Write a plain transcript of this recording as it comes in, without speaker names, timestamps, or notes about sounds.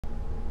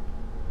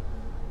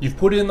you've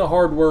put in the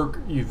hard work,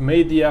 you've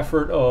made the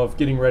effort of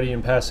getting ready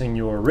and passing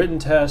your written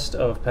test,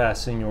 of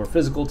passing your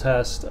physical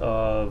test,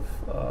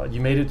 you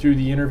made it through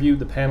the interview.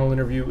 The panel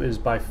interview is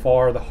by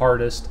far the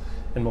hardest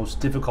and most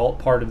difficult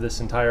part of this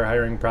entire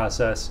hiring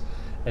process.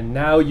 And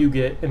now you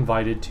get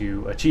invited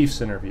to a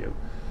Chiefs interview.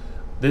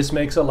 This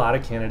makes a lot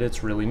of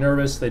candidates really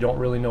nervous. They don't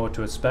really know what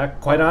to expect.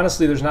 Quite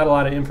honestly, there's not a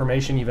lot of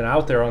information even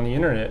out there on the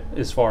internet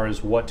as far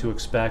as what to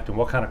expect and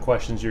what kind of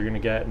questions you're going to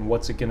get and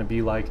what's it going to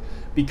be like,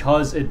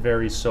 because it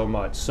varies so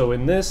much. So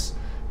in this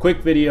quick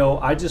video,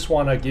 I just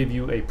want to give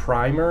you a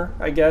primer,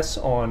 I guess,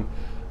 on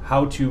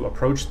how to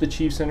approach the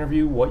Chiefs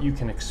interview, what you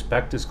can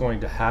expect is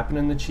going to happen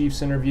in the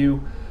Chiefs interview,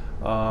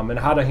 and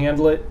how to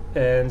handle it,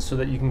 and so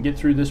that you can get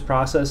through this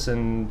process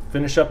and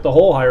finish up the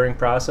whole hiring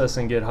process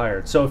and get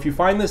hired. So if you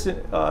find this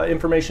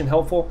information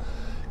helpful,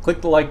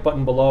 click the like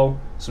button below,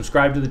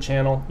 subscribe to the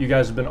channel. You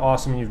guys have been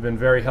awesome. You've been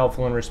very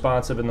helpful and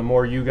responsive, and the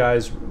more you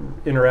guys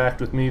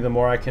interact with me, the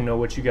more I can know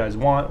what you guys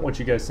want, what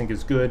you guys think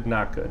is good,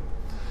 not good.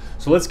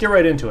 So let's get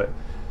right into it.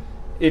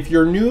 If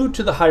you're new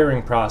to the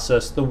hiring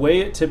process, the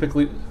way it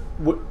typically,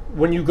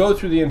 when you go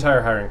through the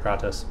entire hiring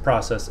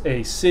process,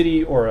 a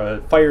city or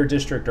a fire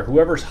district or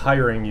whoever's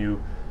hiring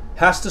you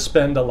has to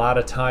spend a lot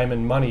of time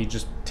and money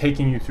just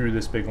taking you through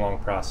this big long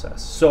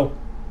process. So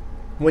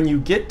when you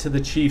get to the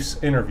Chiefs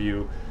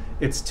interview,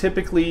 it's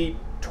typically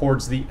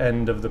towards the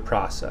end of the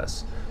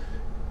process.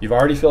 You've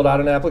already filled out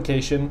an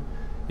application,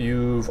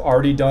 you've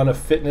already done a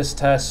fitness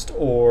test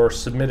or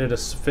submitted a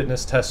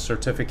fitness test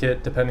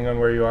certificate, depending on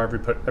where you are.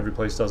 Every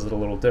place does it a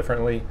little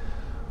differently.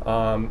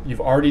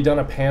 You've already done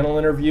a panel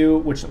interview,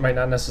 which might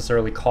not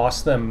necessarily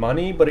cost them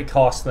money, but it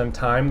costs them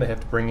time. They have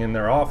to bring in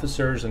their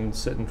officers and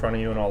sit in front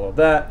of you and all of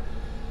that.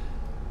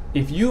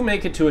 If you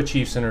make it to a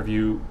Chiefs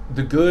interview,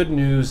 the good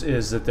news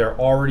is that they're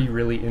already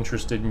really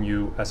interested in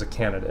you as a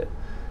candidate.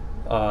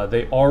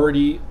 They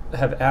already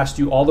have asked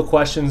you all the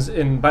questions.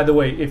 And by the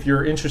way, if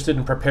you're interested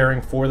in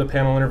preparing for the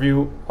panel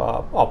interview,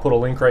 I'll put a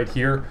link right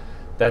here.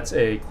 That's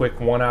a quick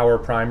 1 hour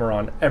primer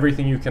on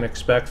everything you can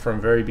expect from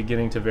very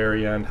beginning to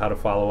very end, how to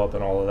follow up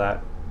and all of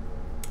that.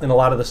 And a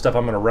lot of the stuff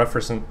I'm going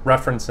to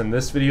reference in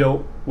this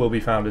video will be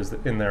found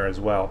in there as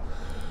well.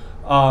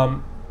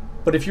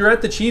 But if you're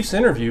at the Chiefs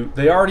interview,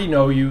 they already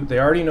know you, they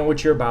already know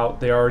what you're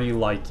about, they already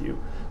like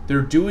you.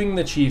 They're doing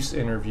the Chiefs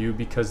interview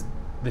because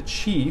the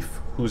chief,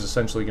 who's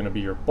essentially going to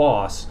be your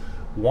boss,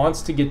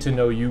 wants to get to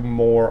know you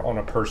more on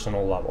a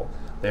personal level.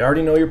 They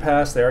already know your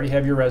past, they already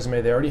have your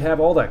resume, they already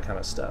have all that kind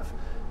of stuff.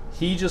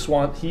 He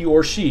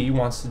or she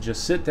wants to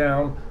just sit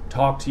down,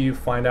 talk to you,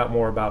 find out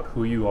more about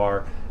who you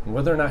are, and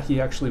whether or not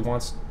he actually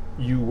wants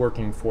you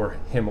working for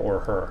him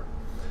or her.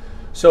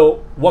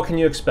 So what can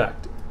you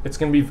expect? It's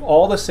going to be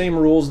all the same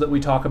rules that we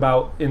talk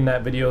about in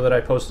that video that I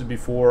posted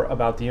before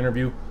about the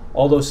interview.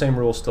 All those same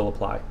rules still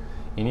apply.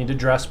 You need to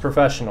dress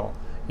professional.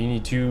 You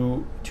need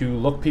to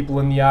look people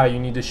in the eye. You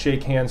need to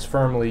shake hands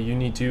firmly. You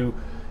need to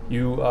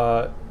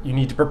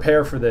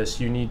prepare for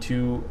this. You need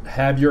to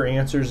have your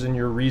answers and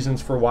your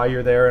reasons for why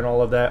you're there and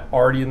all of that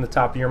already in the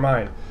top of your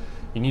mind.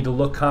 You need to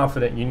look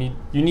confident.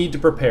 You need to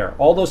prepare.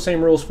 All those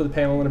same rules for the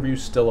panel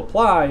interviews still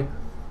apply,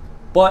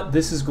 but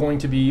this is going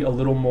to be a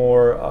little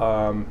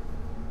more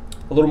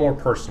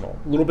personal,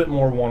 a little bit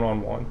more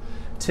one-on-one.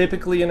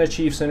 Typically in a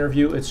Chiefs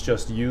interview, it's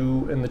just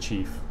you and the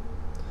chief.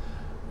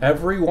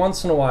 Every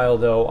once in a while,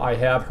 though, I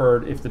have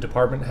heard if the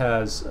department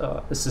has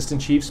assistant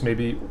chiefs,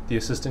 maybe the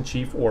assistant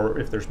chief, or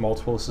if there's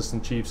multiple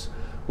assistant chiefs,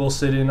 will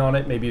sit in on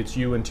it. Maybe it's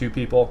you and 2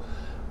 people.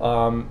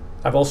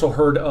 I've also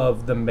heard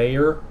of the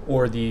mayor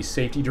or the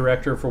safety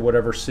director for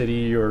whatever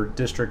city or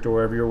district or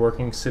wherever you're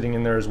working sitting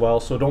in there as well.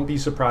 So don't be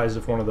surprised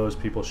if one of those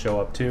people show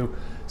up too.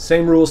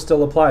 Same rules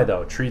still apply,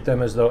 though. Treat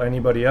them as though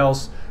anybody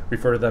else.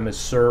 Refer to them as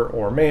sir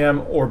or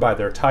ma'am, or by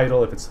their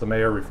title. If it's the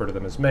mayor, refer to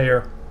them as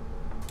mayor,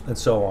 and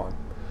so on.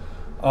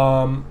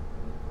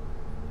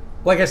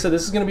 Like I said,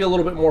 this is going to be a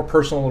little bit more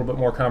personal, a little bit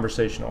more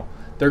conversational.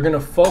 They're going to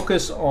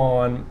focus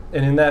on,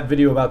 and in that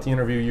video about the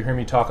interview, you hear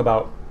me talk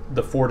about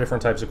the 4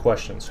 different types of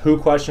questions: who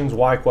questions,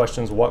 why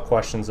questions, what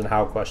questions, and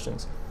how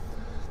questions.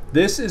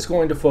 This is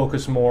going to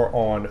focus more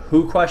on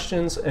who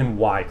questions and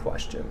why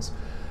questions.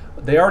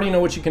 They already know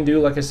what you can do.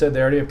 Like I said,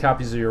 they already have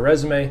copies of your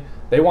resume.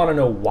 They want to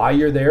know why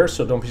you're there,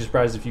 so don't be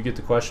surprised if you get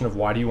the question of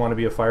why do you want to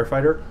be a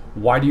firefighter?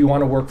 Why do you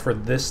want to work for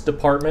this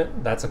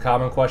department? That's a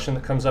common question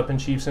that comes up in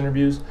Chiefs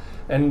interviews.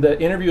 And the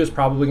interview is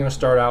probably going to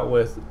start out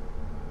with,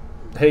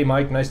 hey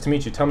Mike, nice to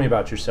meet you, tell me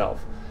about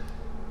yourself.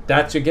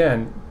 That's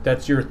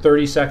your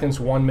 30 seconds,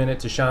 1 minute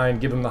to shine.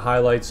 Give them the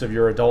highlights of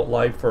your adult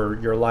life or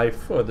your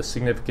life or the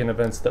significant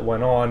events that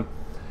went on.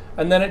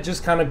 And then it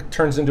just kind of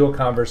turns into a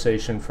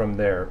conversation from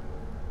there.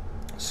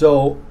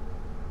 So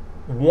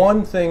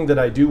one thing that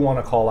I do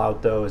want to call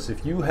out, though, is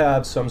if you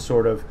have some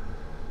sort of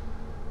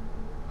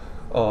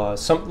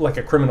like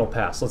a criminal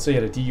past, let's say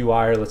you had a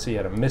DUI, or let's say you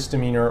had a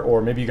misdemeanor,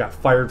 or maybe you got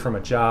fired from a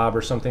job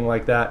or something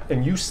like that,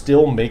 and you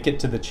still make it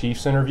to the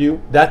Chiefs interview,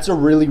 that's a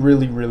really,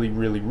 really, really,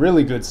 really,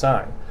 really good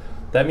sign.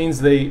 That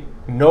means they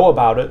know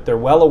about it, they're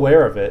well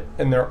aware of it,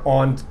 and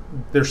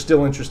they're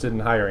still interested in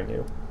hiring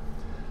you.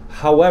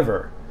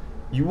 However,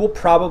 You will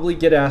probably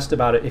get asked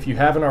about it. If you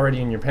haven't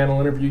already in your panel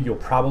interview, you'll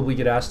probably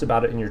get asked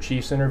about it in your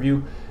chief's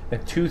interview.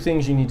 And two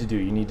things you need to do.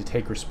 You need to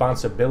take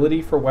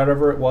responsibility for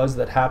whatever it was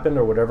that happened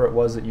or whatever it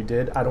was that you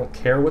did. I don't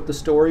care what the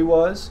story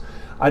was.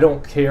 I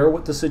don't care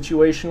what the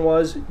situation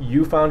was.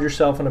 You found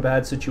yourself in a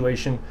bad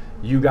situation.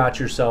 You got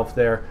yourself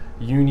there.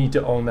 You need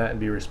to own that and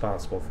be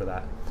responsible for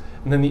that.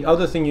 And then the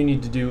other thing you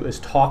need to do is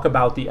talk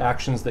about the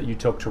actions that you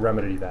took to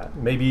remedy that.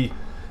 Maybe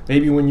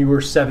when you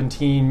were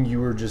 17,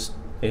 you were just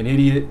an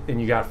idiot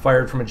and you got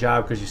fired from a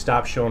job because you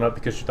stopped showing up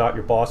because you thought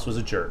your boss was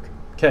a jerk.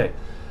 Okay,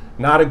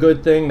 not a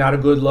good thing, not a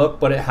good look,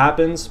 but it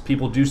happens.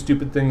 People do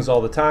stupid things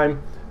all the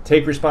time.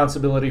 Take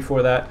responsibility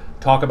for that.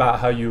 Talk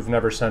about how you've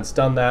never since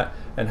done that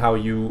and how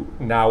you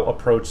now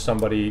approach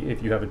somebody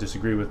if you have a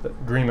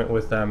disagreement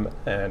with them,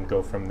 and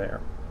go from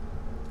there.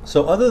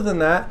 So other than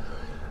that,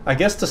 I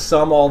guess to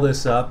sum all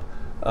this up,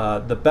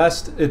 the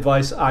best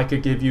advice I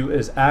could give you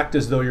is act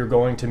as though you're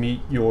going to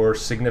meet your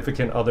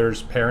significant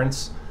other's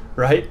parents.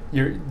 Right?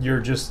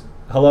 You're just,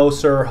 hello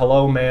sir,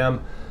 hello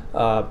ma'am.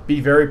 Be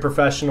very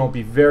professional,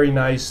 be very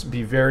nice,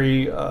 be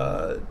very,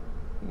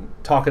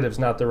 talkative's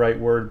not the right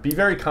word, be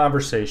very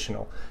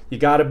conversational. You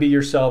got to be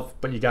yourself,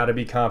 but you got to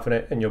be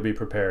confident and you'll be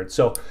prepared.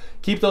 So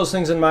keep those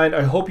things in mind.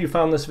 I hope you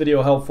found this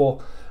video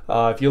helpful.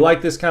 If you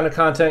like this kind of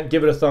content,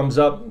 give it a thumbs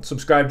up,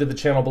 subscribe to the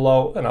channel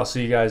below, and I'll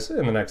see you guys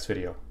in the next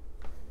video.